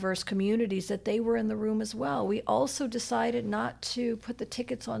the diverse communities, that they were in the room as well. We also decided not to put the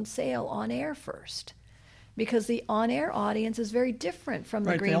tickets on sale on air first, because the on-air audience is very different from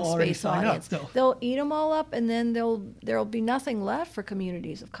the Greene space audience. They'll eat them all up, and then there'll be nothing left for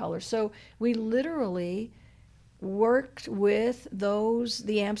communities of color. So we literally worked with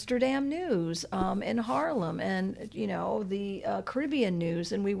the Amsterdam News in Harlem, and the Caribbean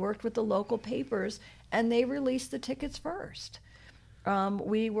News, and we worked with the local papers, and they released the tickets first.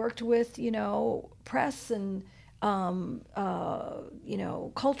 We worked with press and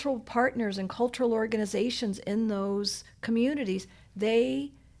cultural partners and cultural organizations in those communities.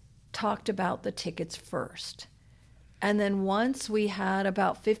 They talked about the tickets first. And then once we had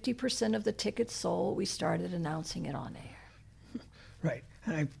about 50% of the tickets sold, we started announcing it on air. Right.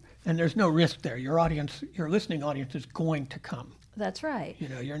 And there's no risk there. Your listening audience is going to come. That's right.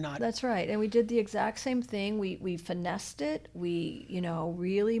 You're not. That's right. And we did the exact same thing. We finessed it. We,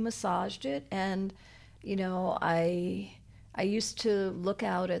 really massaged it. And I used to look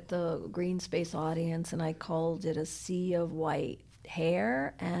out at the Greene space audience, and I called it a sea of white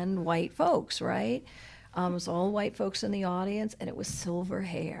hair and white folks, right? It was all white folks in the audience, and it was silver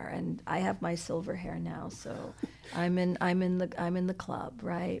hair. And I have my silver hair now, so I'm in the club,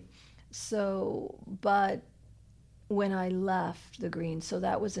 right? So, but when I left the Greene, so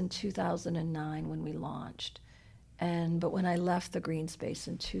that was in 2009 when we launched, but when I left the Greene space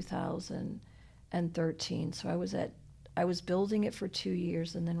in 2013, so I was building it for 2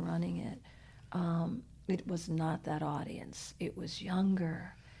 years and then running it. It was not that audience. It was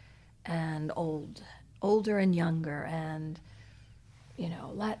younger and older and younger, and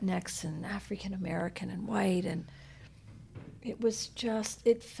Latinx and African American and white, and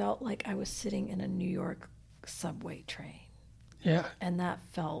it felt like I was sitting in a New York subway train. Yeah. And that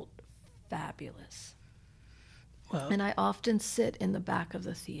felt fabulous. Well, and I often sit in the back of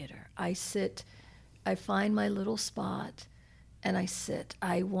the theater. I find my little spot and I sit.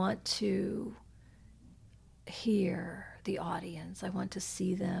 I want to hear the audience. I want to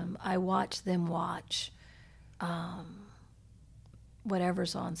see them. I watch them watch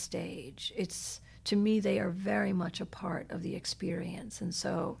whatever's on stage. To me, they are very much a part of the experience. And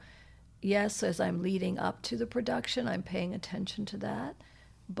so, yes, as I'm leading up to the production, I'm paying attention to that.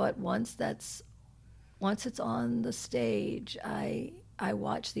 But once it's on the stage, I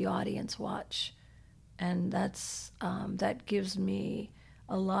watch the audience watch. And that gives me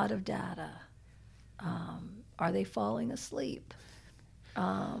a lot of data. Are they falling asleep?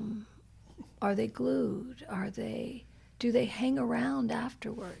 Are they glued? Do they hang around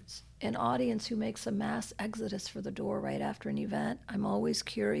afterwards? An audience who makes a mass exodus for the door right after an event, I'm always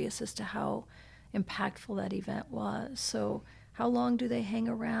curious as to how impactful that event was. So how long do they hang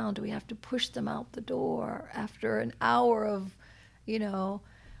around? Do we have to push them out the door after an hour of,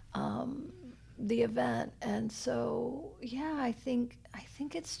 the event? And so, yeah, I think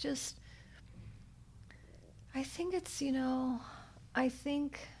it's just, I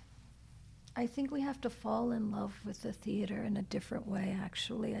think we have to fall in love with the theater in a different way,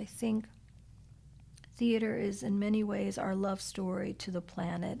 actually. I think theater is in many ways our love story to the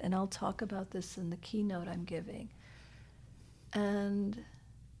planet, and I'll talk about this in the keynote I'm giving. And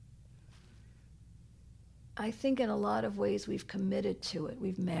I think in a lot of ways we've committed to it.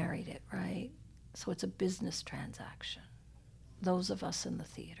 We've married it, right? So it's a business transaction. Those of us in the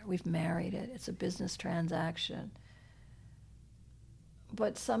theater, we've married it. It's a business transaction.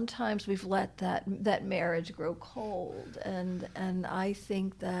 But sometimes we've let that marriage grow cold. And I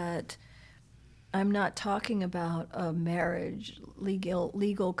think that I'm not talking about a marriage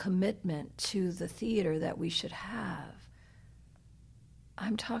legal commitment to the theater that we should have.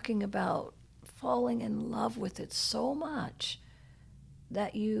 I'm talking about falling in love with it so much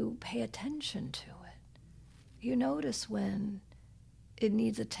that you pay attention to it. You notice when it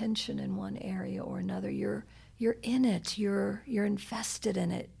needs attention in one area or another. You're in it. You're invested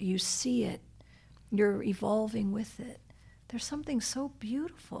in it. You see it. You're evolving with it. There's something so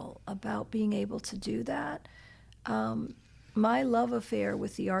beautiful about being able to do that. My love affair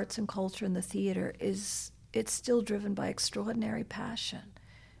with the arts and culture and the theater it's still driven by extraordinary passion.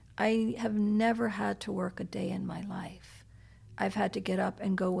 I have never had to work a day in my life. I've had to get up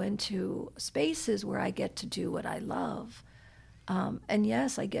and go into spaces where I get to do what I love. And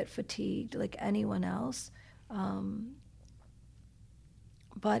yes, I get fatigued like anyone else.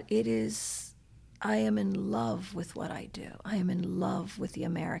 But I am in love with what I do. I am in love with the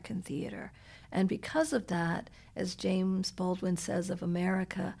American theater. And because of that, as James Baldwin says of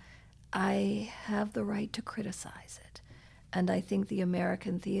America, I have the right to criticize it. And I think the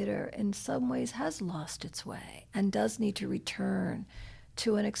American theater in some ways has lost its way and does need to return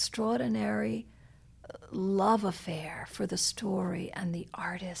to an extraordinary love affair for the story and the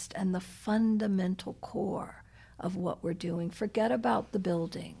artist and the fundamental core of what we're doing. Forget about the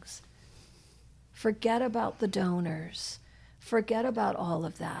buildings. Forget about the donors. Forget about all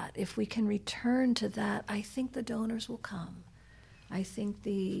of that. If we can return to that, I think the donors will come. I think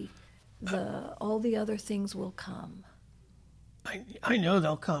all the other things will come. I know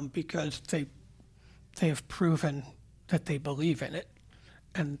they'll come because they have proven that they believe in it,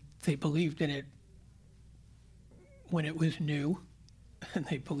 and they believed in it when it was new, and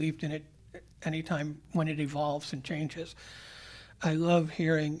they believed in it anytime when it evolves and changes. I love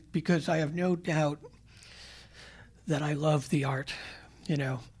hearing, because I have no doubt that I love the art,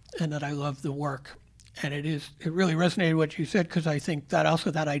 and that I love the work. And it really resonated what you said, because I think that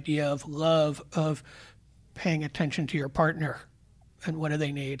also that idea of love, of paying attention to your partner and what do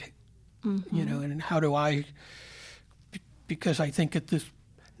they need, and how do I, because I think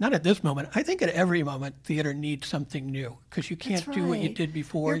not at this moment, I think at every moment theater needs something new, because you can't do what you did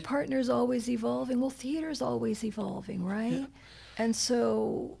before. Your partner's always evolving. Well, theater's always evolving, right? Yeah. And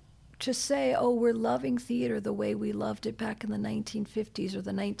so to say, we're loving theater the way we loved it back in the 1950s or the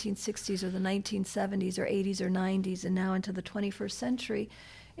 1960s or the 1970s or 80s or 90s and now into the 21st century,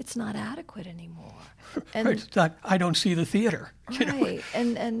 it's not adequate anymore. And right. It's not, I don't see the theater. Right.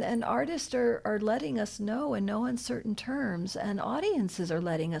 And artists are letting us know in no uncertain terms, and audiences are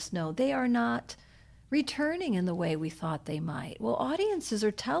letting us know they are not returning in the way we thought they might. Well, audiences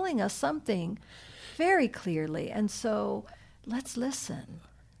are telling us something very clearly, and so let's listen.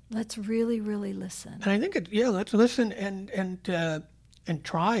 Let's really, really listen. And I think, let's listen and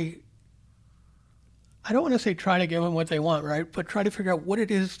try. I don't want to say try to give them what they want, right? But try to figure out what it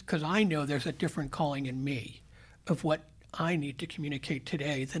is, because I know there's a different calling in me of what I need to communicate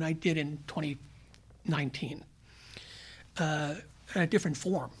today than I did in 2019. In a different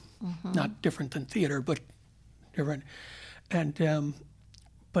form, not different than theater, but different. And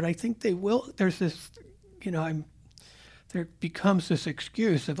but I think they will. There's this, there becomes this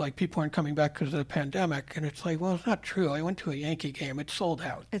excuse of like people aren't coming back because of the pandemic, and it's like, well, it's not true. I went to a Yankee game; it's sold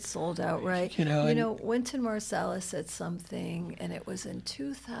out. It's sold out, right? Wynton Marsalis said something, and it was in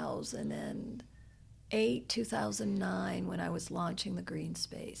 2008, 2009 when I was launching the Greene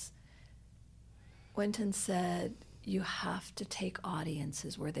Space. Wynton said, "You have to take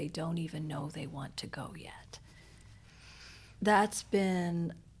audiences where they don't even know they want to go yet." That's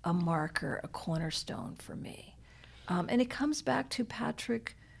been a marker, a cornerstone for me. And it comes back to,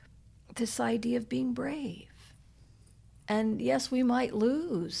 Patrick, this idea of being brave. And yes, we might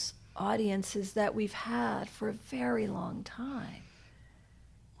lose audiences that we've had for a very long time,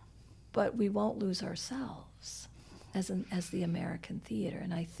 but we won't lose ourselves as the American theater.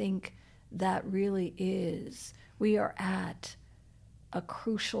 And I think that really we are at a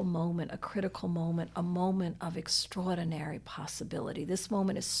crucial moment, a critical moment, a moment of extraordinary possibility. This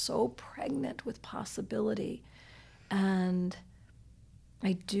moment is so pregnant with possibility. And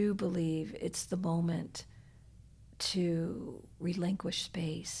I do believe it's the moment to relinquish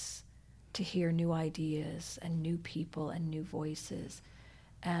space, to hear new ideas and new people and new voices,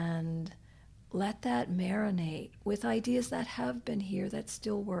 and let that marinate with ideas that have been here, that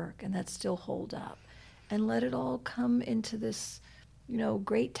still work and that still hold up, and let it all come into this,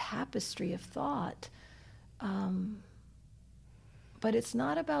 great tapestry of thought. But it's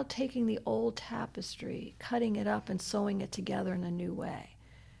not about taking the old tapestry, cutting it up and sewing it together in a new way.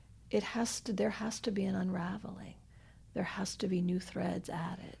 There has to be an unraveling. There has to be new threads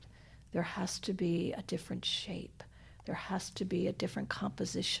added. There has to be a different shape. There has to be a different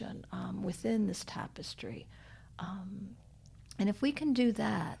composition within this tapestry. And if we can do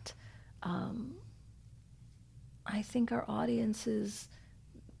that, I think our audiences,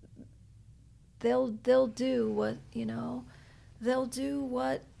 they'll do what, they'll do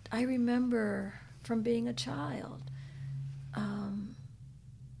what I remember from being a child.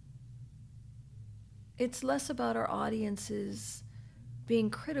 It's less about our audiences being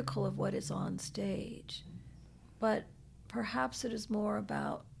critical of what is on stage, but perhaps it is more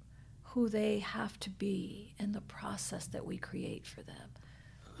about who they have to be in the process that we create for them.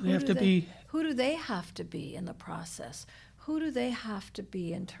 Who do they have to be in the process? Who do they have to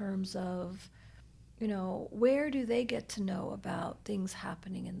be in terms of, where do they get to know about things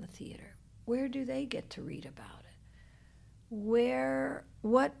happening in the theater? Where do they get to read about it?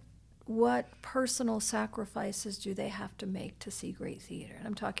 What personal sacrifices do they have to make to see great theater? And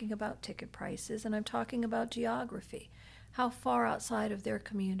I'm talking about ticket prices, and I'm talking about geography. How far outside of their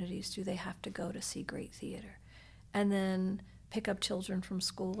communities do they have to go to see great theater? And then pick up children from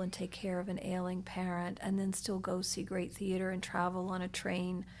school and take care of an ailing parent, and then still go see great theater and travel on a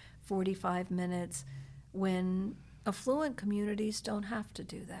train 45 minutes when affluent communities don't have to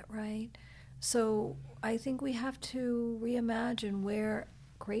do that, right? So I think we have to reimagine where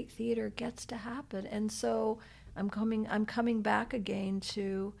great theater gets to happen. And so I'm coming back again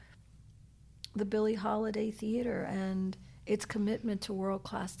to the Billie Holiday Theatre and its commitment to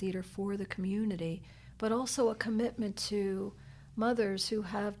world-class theater for the community, but also a commitment to mothers who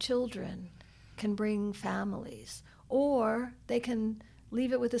have children can bring families, or they can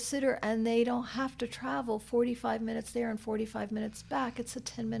leave it with a sitter and they don't have to travel 45 minutes there and 45 minutes back. It's a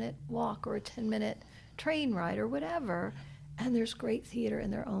 10-minute walk or a 10-minute train ride or whatever. And there's great theater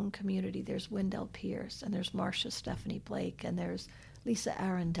in their own community. There's Wendell Pierce, and there's Marcia Stephanie Blake, and there's Lisa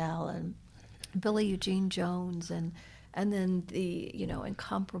Arundel, and Billy Eugene Jones, and then the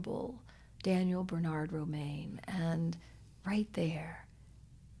incomparable Daniel Bernard Romaine, and right there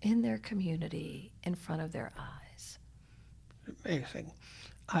in their community in front of their eyes. Amazing.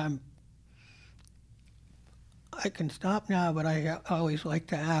 I can stop now, but I always like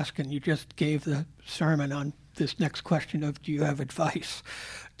to ask, and you just gave the sermon on this next question of, do you have advice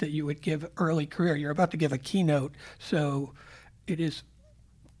that you would give early career? You're about to give a keynote, so there's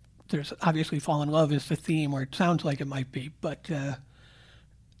obviously fall in love is the theme, or it sounds like it might be, but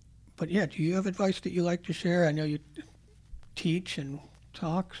yeah, do you have advice that you like to share? I know you teach and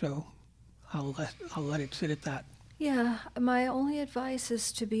talk, so I'll let it sit at that. Yeah, my only advice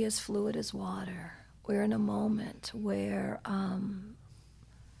is to be as fluid as water. We're in a moment where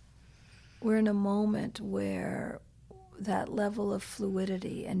that level of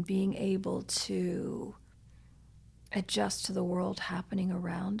fluidity and being able to adjust to the world happening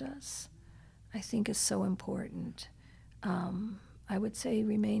around us, I think is so important. I would say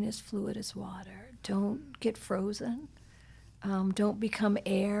remain as fluid as water. Don't get frozen. Don't become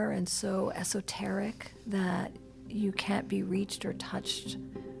air and so esoteric that you can't be reached or touched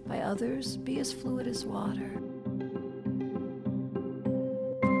by others. Be as fluid as water.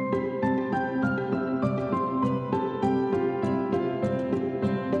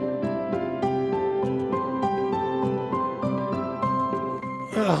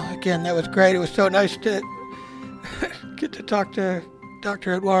 Oh, again, that was great. It was so nice to get to talk to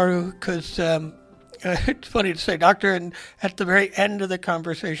Dr. Etwaroo, because it's funny to say doctor, and at the very end of the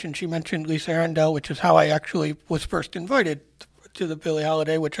conversation, she mentioned Lisa Arundel, which is how I actually was first invited to the Billie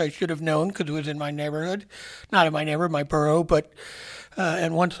Holiday, which I should have known because it was in my neighborhood. Not in my neighborhood, my borough, but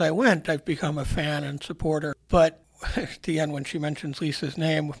and once I went, I've become a fan and supporter. But at the end, when she mentions Lisa's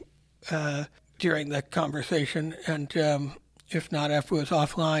name during the conversation, and if not after it was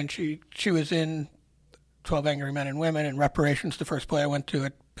offline, she was in 12 Angry Men and Women and Reparations, the first play I went to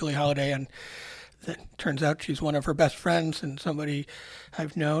at Billie Holiday, and it turns out she's one of her best friends and somebody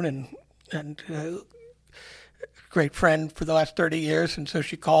I've known and great friend for the last 30 years. And so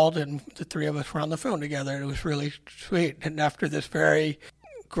she called, and the three of us were on the phone together. It was really sweet. And after this very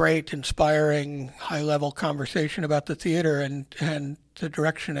great, inspiring, high-level conversation about the theater and the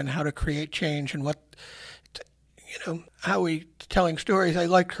direction and how to create change and how we telling stories. I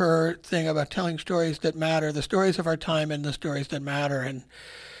like her thing about telling stories that matter, the stories of our time and the stories that matter, and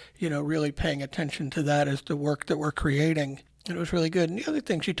really paying attention to that as the work that we're creating. And it was really good. And the other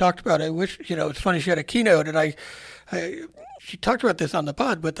thing she talked about, I wish, it's funny, she had a keynote, and she talked about this on the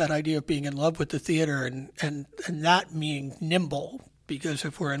pod, but that idea of being in love with the theater and that being nimble, because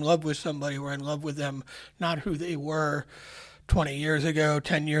if we're in love with somebody, we're in love with them, not who they were 20 years ago,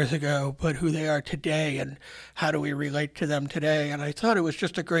 10 years ago, but who they are today, and how do we relate to them today. And I thought it was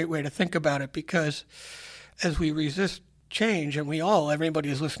just a great way to think about it, because as we resist change, and everybody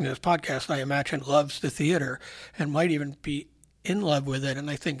who's listening to this podcast, I imagine, loves the theater and might even be in love with it, and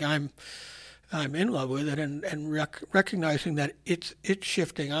I think I'm in love with it, and recognizing that it's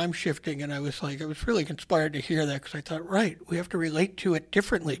shifting, I'm shifting, and I was really inspired to hear that, because I thought, right, we have to relate to it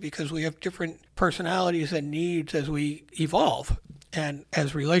differently because we have different personalities and needs as we evolve, and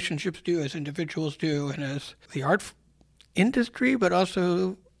as relationships do, as individuals do, and as the art industry, but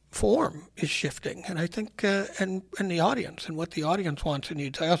also form is shifting. And I think, and the audience and what the audience wants and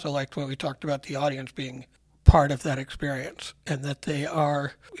needs. I also liked when we talked about the audience being part of that experience, and that they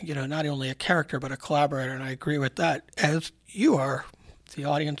are, not only a character but a collaborator. And I agree with that, as you are, the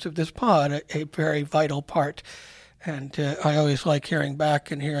audience of this pod, a very vital part. And I always like hearing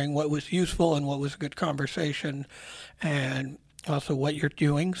back and hearing what was useful and what was a good conversation, and also what you're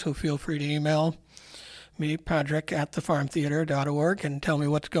doing. So feel free to email me, Patrick, at thefarmtheater.org, and tell me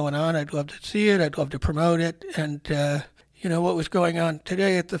what's going on. I'd love to see it. I'd love to promote it. And what was going on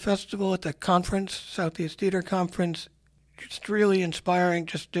today at the festival, at the conference, Southeast Theater Conference, just really inspiring.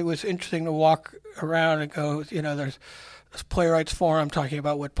 It was interesting to walk around and go, there's this playwrights forum talking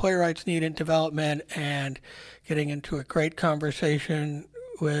about what playwrights need in development, and getting into a great conversation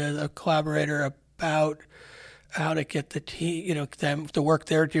with a collaborator about how to get the team, the work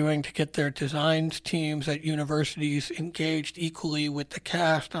they're doing to get their designs teams at universities engaged equally with the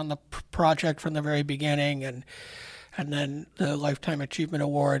cast on the project from the very beginning, and then the Lifetime Achievement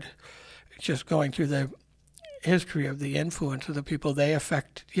Award, just going through the history of the influence of the people they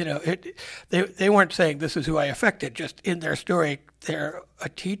affect. They weren't saying this is who I affected. Just in their story, they're a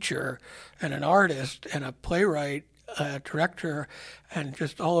teacher and an artist and a playwright, a director, and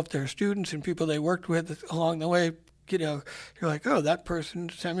just all of their students and people they worked with along the way. You're like, oh, that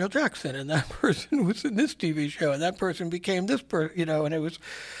person's Samuel Jackson, and that person was in this TV show, and that person became this person, and it was.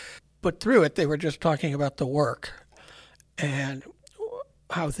 But through it, they were just talking about the work and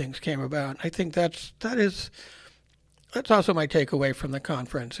how things came about. I think that's also my takeaway from the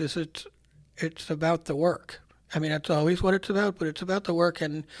conference. Is it's about the work. I mean, that's always what it's about, but it's about the work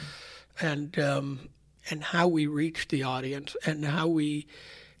and how we reach the audience, and how we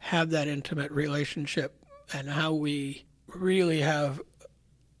have that intimate relationship, and how we really have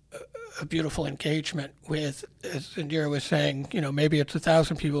a beautiful engagement with, as Indira was saying, maybe it's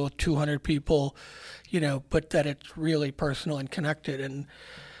 1,000 people, 200 people, but that it's really personal and connected. And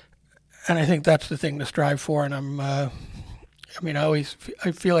I think that's the thing to strive for. And I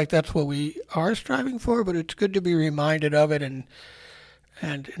feel like that's what we are striving for, but it's good to be reminded of it and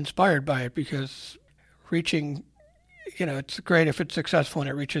inspired by it, because reaching, it's great if it's successful and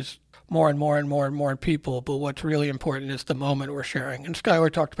it reaches more and more and more and more people, but what's really important is the moment we're sharing. And Skylar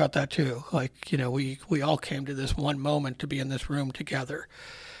talked about that too. Like, we all came to this one moment to be in this room together,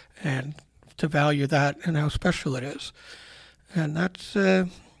 and to value that and how special it is. And that's, I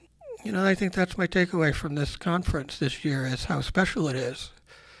think that's my takeaway from this conference this year, is how special it is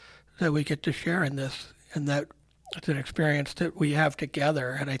that we get to share in this, and that it's an experience that we have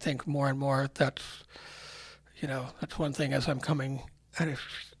together. And I think more and more that's one thing as I'm coming, and it's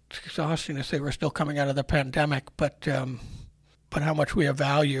exhausting to say we're still coming out of the pandemic, but how much we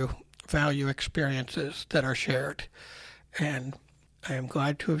value experiences that are shared. And I am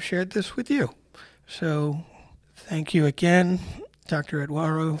glad to have shared this with you. So thank you again, Dr.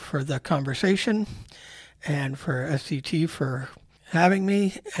 Etwaroo, for the conversation, and for SCT for having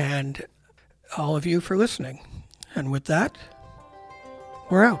me, and all of you for listening. And with that,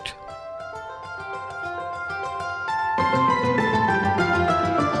 we're out.